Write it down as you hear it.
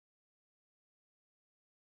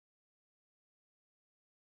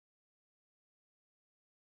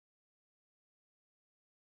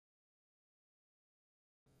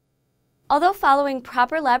Although following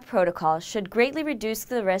proper lab protocol should greatly reduce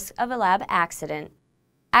the risk of a lab accident,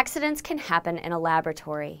 accidents can happen in a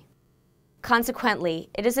laboratory. Consequently,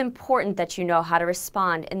 it is important that you know how to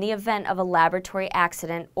respond in the event of a laboratory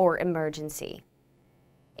accident or emergency.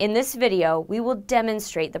 In this video, we will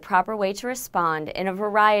demonstrate the proper way to respond in a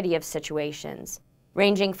variety of situations,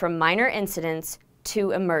 ranging from minor incidents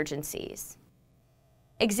to emergencies.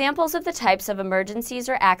 Examples of the types of emergencies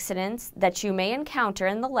or accidents that you may encounter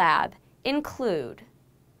in the lab include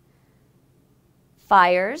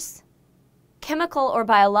fires, chemical or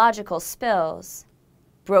biological spills,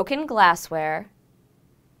 broken glassware,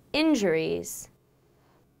 injuries,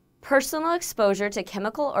 personal exposure to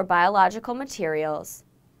chemical or biological materials,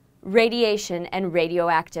 radiation and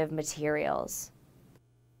radioactive materials.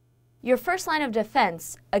 Your first line of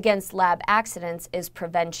defense against lab accidents is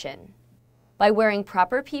prevention. By wearing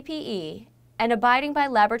proper PPE and abiding by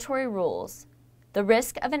laboratory rules, the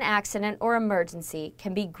risk of an accident or emergency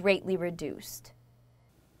can be greatly reduced.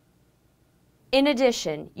 In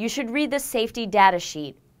addition, you should read the Safety Data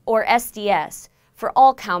Sheet, or SDS, for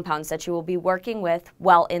all compounds that you will be working with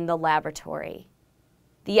while in the laboratory.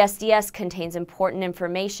 The SDS contains important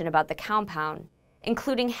information about the compound,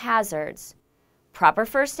 including hazards, proper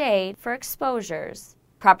first aid for exposures,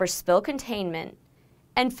 proper spill containment,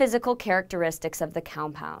 and physical characteristics of the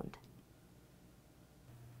compound.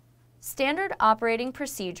 Standard Operating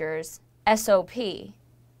Procedures, SOP,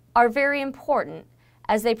 are very important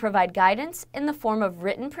as they provide guidance in the form of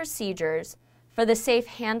written procedures for the safe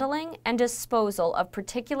handling and disposal of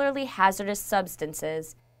particularly hazardous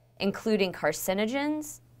substances, including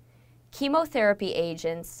carcinogens, chemotherapy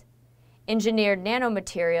agents, engineered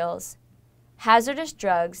nanomaterials, hazardous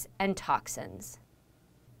drugs, and toxins.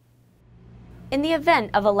 In the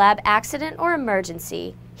event of a lab accident or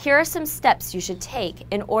emergency, here are some steps you should take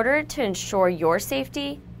in order to ensure your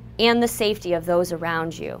safety and the safety of those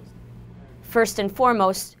around you. First and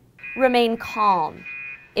foremost, remain calm.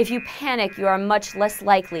 If you panic, you are much less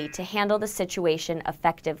likely to handle the situation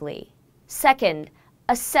effectively. Second,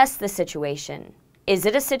 assess the situation. Is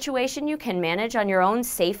it a situation you can manage on your own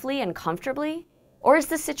safely and comfortably, or is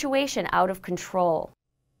the situation out of control?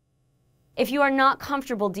 If you are not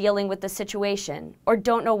comfortable dealing with the situation or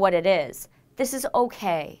don't know what it is, this is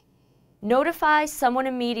okay. Notify someone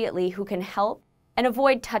immediately who can help and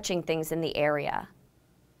avoid touching things in the area.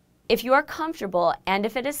 If you are comfortable and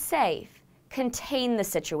if it is safe, contain the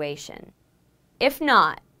situation. If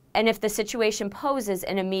not, and if the situation poses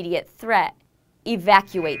an immediate threat,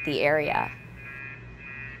 evacuate the area.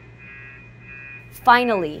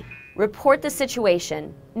 Finally, report the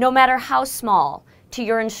situation, no matter how small, to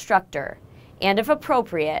your instructor, and if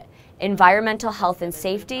appropriate, Environmental Health and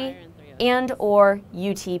Safety and/or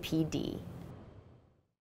UTPD.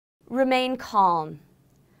 Remain calm.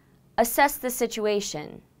 Assess the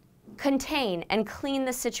situation. Contain and clean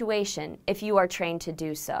the situation if you are trained to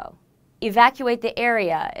do so. Evacuate the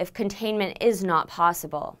area if containment is not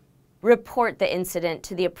possible. Report the incident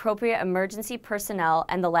to the appropriate emergency personnel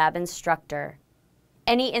and the lab instructor.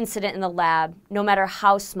 Any incident in the lab, no matter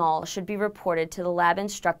how small, should be reported to the lab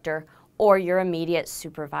instructor or your immediate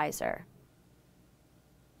supervisor.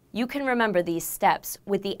 You can remember these steps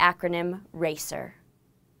with the acronym RACER.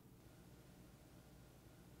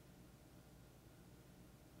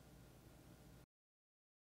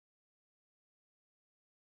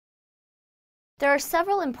 There are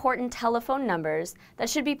several important telephone numbers that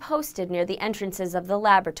should be posted near the entrances of the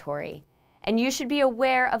laboratory, and you should be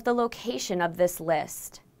aware of the location of this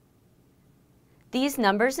list. These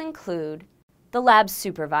numbers include the lab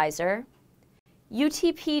supervisor,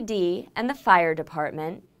 UTPD and the fire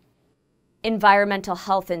department, Environmental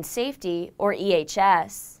Health and Safety, or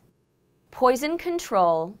EHS, poison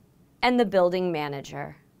control, and the building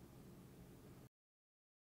manager.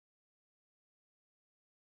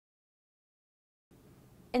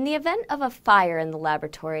 In the event of a fire in the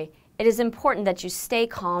laboratory, it is important that you stay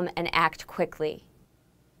calm and act quickly.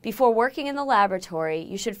 Before working in the laboratory,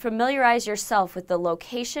 you should familiarize yourself with the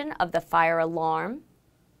location of the fire alarm,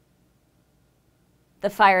 the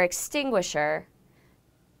fire extinguisher,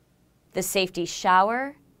 the safety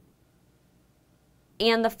shower,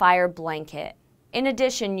 and the fire blanket. In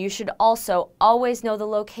addition, you should also always know the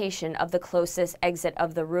location of the closest exit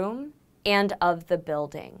of the room and of the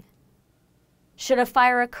building. Should a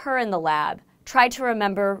fire occur in the lab, try to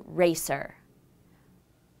remember RACER.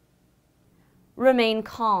 Remain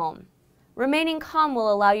calm. Remaining calm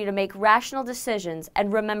will allow you to make rational decisions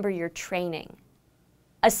and remember your training.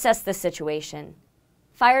 Assess the situation.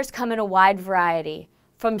 Fires come in a wide variety,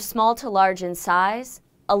 from small to large in size,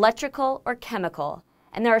 electrical or chemical,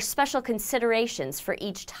 and there are special considerations for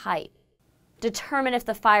each type. Determine if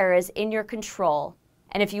the fire is in your control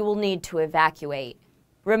and if you will need to evacuate.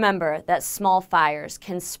 Remember that small fires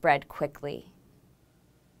can spread quickly.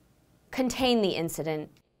 Contain the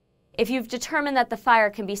incident. If you've determined that the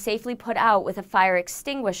fire can be safely put out with a fire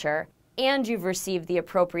extinguisher and you've received the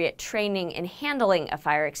appropriate training in handling a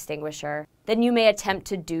fire extinguisher, then you may attempt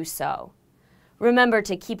to do so. Remember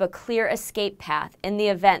to keep a clear escape path in the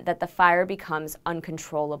event that the fire becomes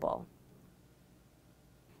uncontrollable.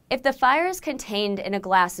 If the fire is contained in a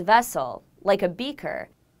glass vessel, like a beaker,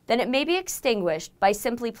 then it may be extinguished by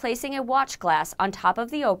simply placing a watch glass on top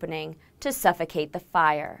of the opening to suffocate the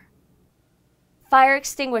fire. Fire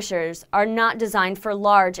extinguishers are not designed for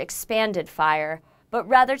large, expanded fire, but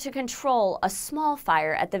rather to control a small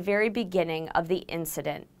fire at the very beginning of the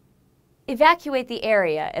incident. Evacuate the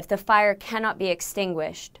area if the fire cannot be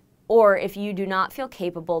extinguished, or if you do not feel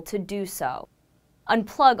capable to do so.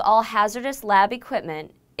 Unplug all hazardous lab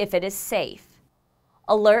equipment if it is safe.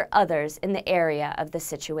 Alert others in the area of the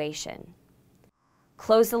situation.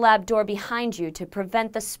 Close the lab door behind you to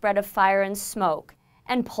prevent the spread of fire and smoke,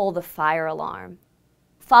 and pull the fire alarm.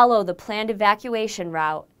 Follow the planned evacuation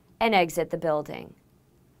route and exit the building.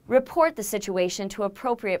 Report the situation to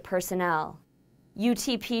appropriate personnel.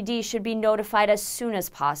 UTPD should be notified as soon as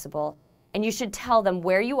possible, and you should tell them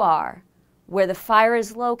where you are, where the fire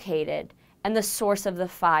is located, and the source of the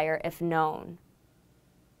fire if known.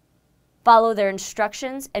 Follow their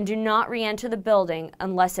instructions and do not re-enter the building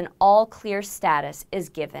unless an all-clear status is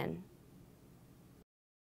given.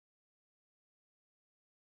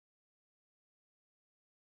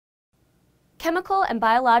 Chemical and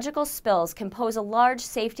biological spills can pose a large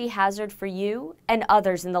safety hazard for you and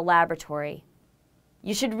others in the laboratory.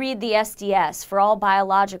 You should read the SDS for all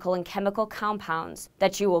biological and chemical compounds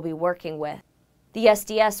that you will be working with. The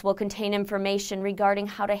SDS will contain information regarding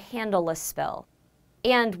how to handle a spill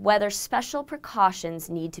and whether special precautions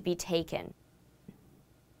need to be taken.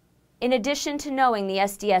 In addition to knowing the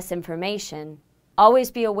SDS information, always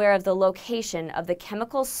be aware of the location of the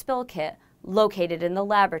chemical spill kit located in the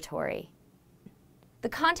laboratory. The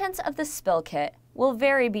contents of the spill kit will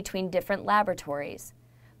vary between different laboratories,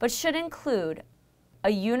 but should include a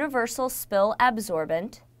universal spill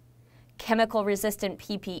absorbent, chemical-resistant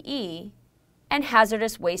PPE, and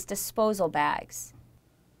hazardous waste disposal bags.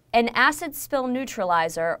 An acid spill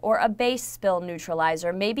neutralizer or a base spill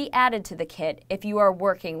neutralizer may be added to the kit if you are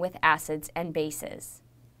working with acids and bases.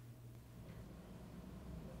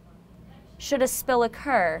 Should a spill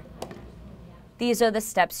occur, these are the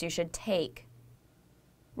steps you should take.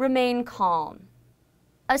 Remain calm.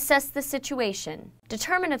 Assess the situation.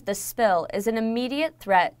 Determine if the spill is an immediate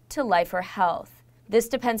threat to life or health. This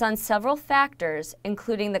depends on several factors,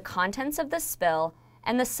 including the contents of the spill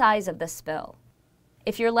and the size of the spill.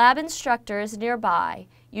 If your lab instructor is nearby,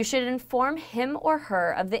 you should inform him or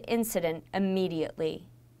her of the incident immediately.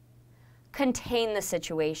 Contain the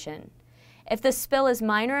situation. If the spill is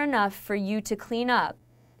minor enough for you to clean up,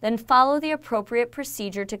 then follow the appropriate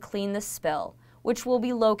procedure to clean the spill, which will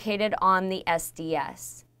be located on the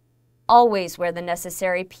SDS. Always wear the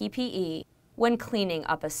necessary PPE when cleaning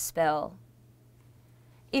up a spill.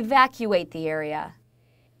 Evacuate the area.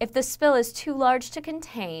 If the spill is too large to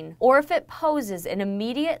contain, or if it poses an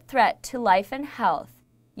immediate threat to life and health,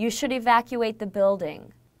 you should evacuate the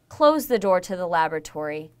building. Close the door to the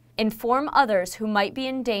laboratory. Inform others who might be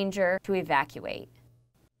in danger to evacuate.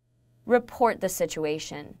 Report the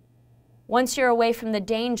situation. Once you're away from the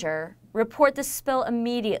danger, report the spill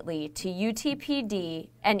immediately to UTPD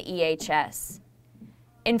and EHS.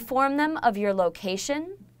 Inform them of your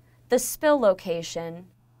location, the spill location,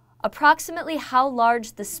 approximately how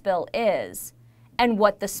large the spill is, and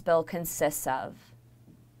what the spill consists of.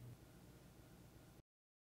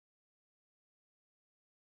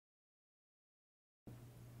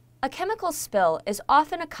 A chemical spill is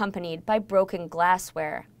often accompanied by broken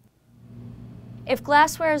glassware. If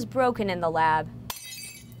glassware is broken in the lab,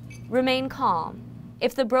 remain calm.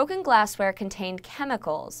 If the broken glassware contained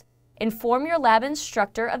chemicals, inform your lab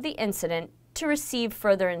instructor of the incident to receive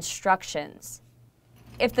further instructions.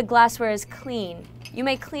 If the glassware is clean, you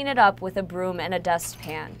may clean it up with a broom and a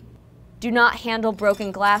dustpan. Do not handle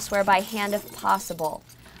broken glassware by hand if possible.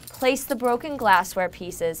 Place the broken glassware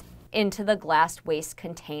pieces into the glass waste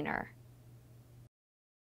container.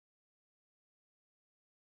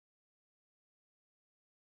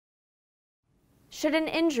 Should an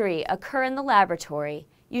injury occur in the laboratory,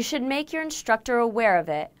 you should make your instructor aware of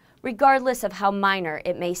it, regardless of how minor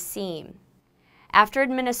it may seem. After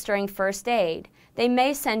administering first aid, they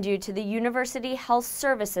may send you to the University Health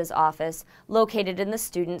Services office located in the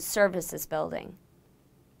Student Services Building.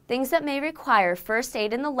 Things that may require first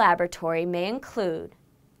aid in the laboratory may include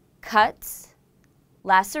cuts,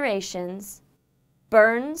 lacerations,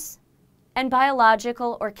 burns, and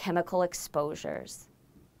biological or chemical exposures.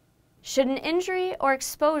 Should an injury or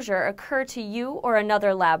exposure occur to you or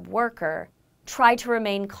another lab worker, try to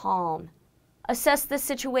remain calm. Assess the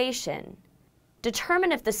situation.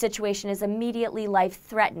 Determine if the situation is immediately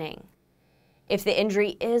life-threatening. If the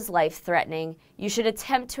injury is life-threatening, you should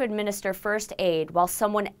attempt to administer first aid while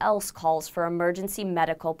someone else calls for emergency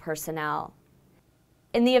medical personnel.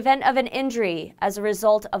 In the event of an injury as a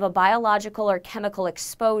result of a biological or chemical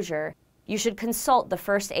exposure, you should consult the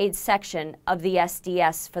first aid section of the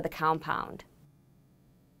SDS for the compound.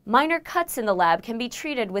 Minor cuts in the lab can be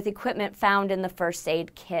treated with equipment found in the first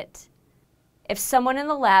aid kit. If someone in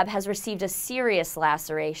the lab has received a serious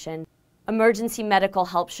laceration, emergency medical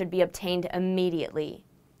help should be obtained immediately.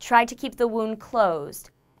 Try to keep the wound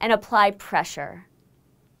closed and apply pressure.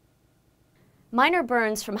 Minor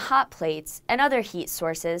burns from hot plates and other heat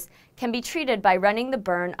sources can be treated by running the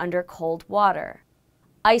burn under cold water.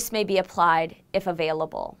 Ice may be applied if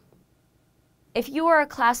available. If you or a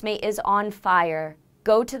classmate is on fire,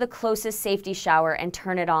 go to the closest safety shower and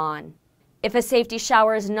turn it on. If a safety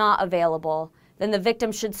shower is not available, then the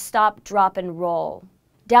victim should stop, drop, and roll.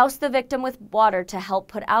 Douse the victim with water to help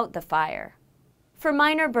put out the fire. For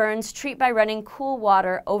minor burns, treat by running cool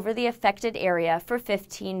water over the affected area for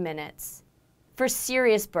 15 minutes. For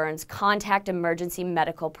serious burns, contact emergency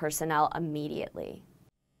medical personnel immediately.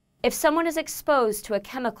 If someone is exposed to a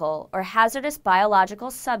chemical or hazardous biological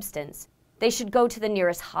substance, they should go to the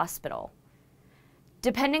nearest hospital.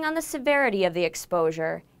 Depending on the severity of the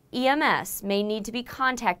exposure, EMS may need to be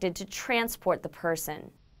contacted to transport the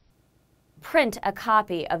person. Print a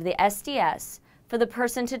copy of the SDS for the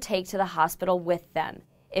person to take to the hospital with them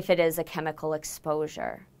if it is a chemical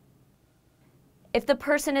exposure. If the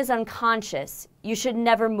person is unconscious, you should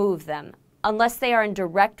never move them unless they are in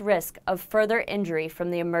direct risk of further injury from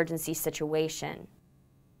the emergency situation.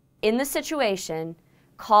 In the situation,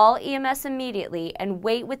 call EMS immediately and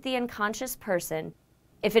wait with the unconscious person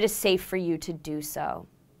if it is safe for you to do so.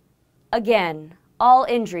 Again, all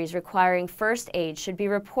injuries requiring first aid should be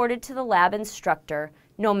reported to the lab instructor,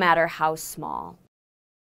 no matter how small.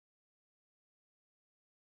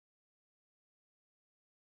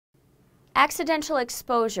 Accidental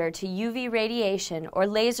exposure to UV radiation or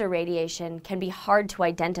laser radiation can be hard to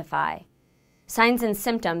identify. Signs and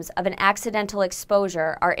symptoms of an accidental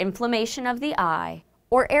exposure are inflammation of the eye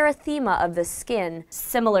or erythema of the skin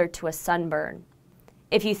similar to a sunburn.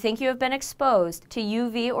 If you think you have been exposed to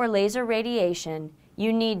UV or laser radiation,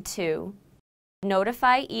 you need to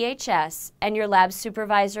notify EHS and your lab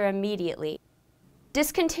supervisor immediately.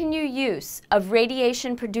 Discontinue use of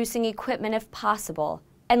radiation-producing equipment if possible,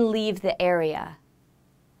 and leave the area.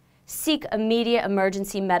 Seek immediate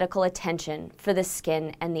emergency medical attention for the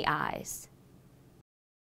skin and the eyes.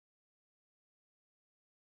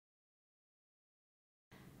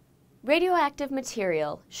 Radioactive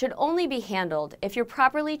material should only be handled if you're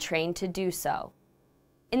properly trained to do so.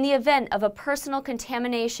 In the event of a personal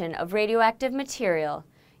contamination of radioactive material,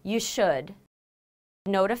 you should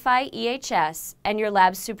notify EHS and your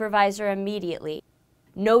lab supervisor immediately,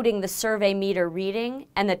 noting the survey meter reading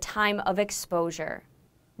and the time of exposure.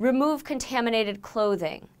 Remove contaminated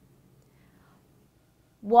clothing.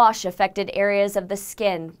 Wash affected areas of the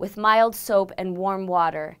skin with mild soap and warm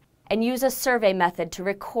water, and use a survey method to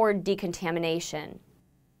record decontamination.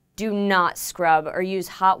 Do not scrub or use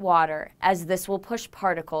hot water, as this will push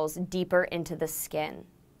particles deeper into the skin.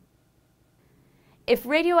 If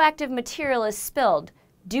radioactive material is spilled,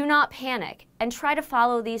 do not panic and try to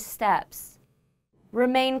follow these steps.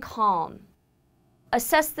 Remain calm.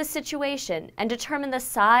 Assess the situation and determine the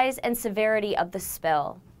size and severity of the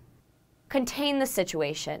spill. Contain the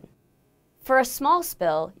situation. For a small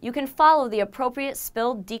spill, you can follow the appropriate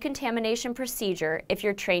spill decontamination procedure if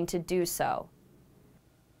you're trained to do so.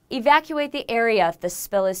 Evacuate the area if the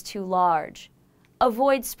spill is too large.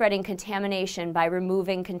 Avoid spreading contamination by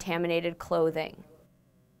removing contaminated clothing.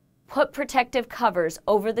 Put protective covers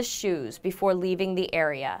over the shoes before leaving the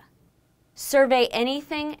area. Survey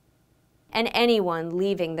anything and anyone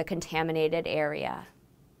leaving the contaminated area.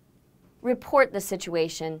 Report the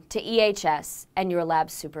situation to EHS and your lab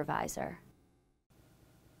supervisor.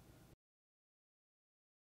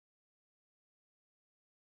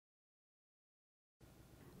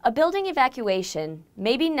 A building evacuation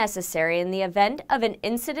may be necessary in the event of an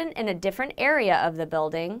incident in a different area of the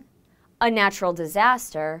building, a natural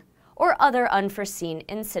disaster, or other unforeseen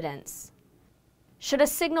incidents. Should a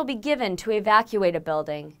signal be given to evacuate a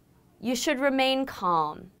building, you should remain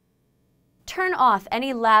calm. Turn off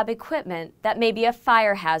any lab equipment that may be a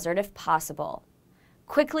fire hazard if possible.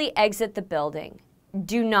 Quickly exit the building.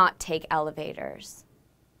 Do not take elevators.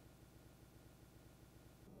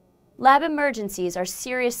 Lab emergencies are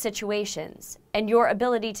serious situations, and your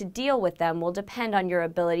ability to deal with them will depend on your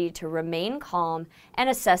ability to remain calm and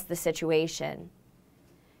assess the situation.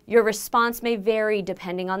 Your response may vary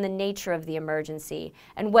depending on the nature of the emergency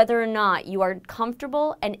and whether or not you are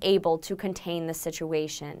comfortable and able to contain the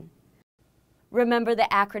situation. Remember the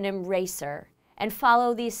acronym RACER and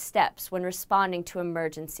follow these steps when responding to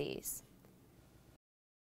emergencies.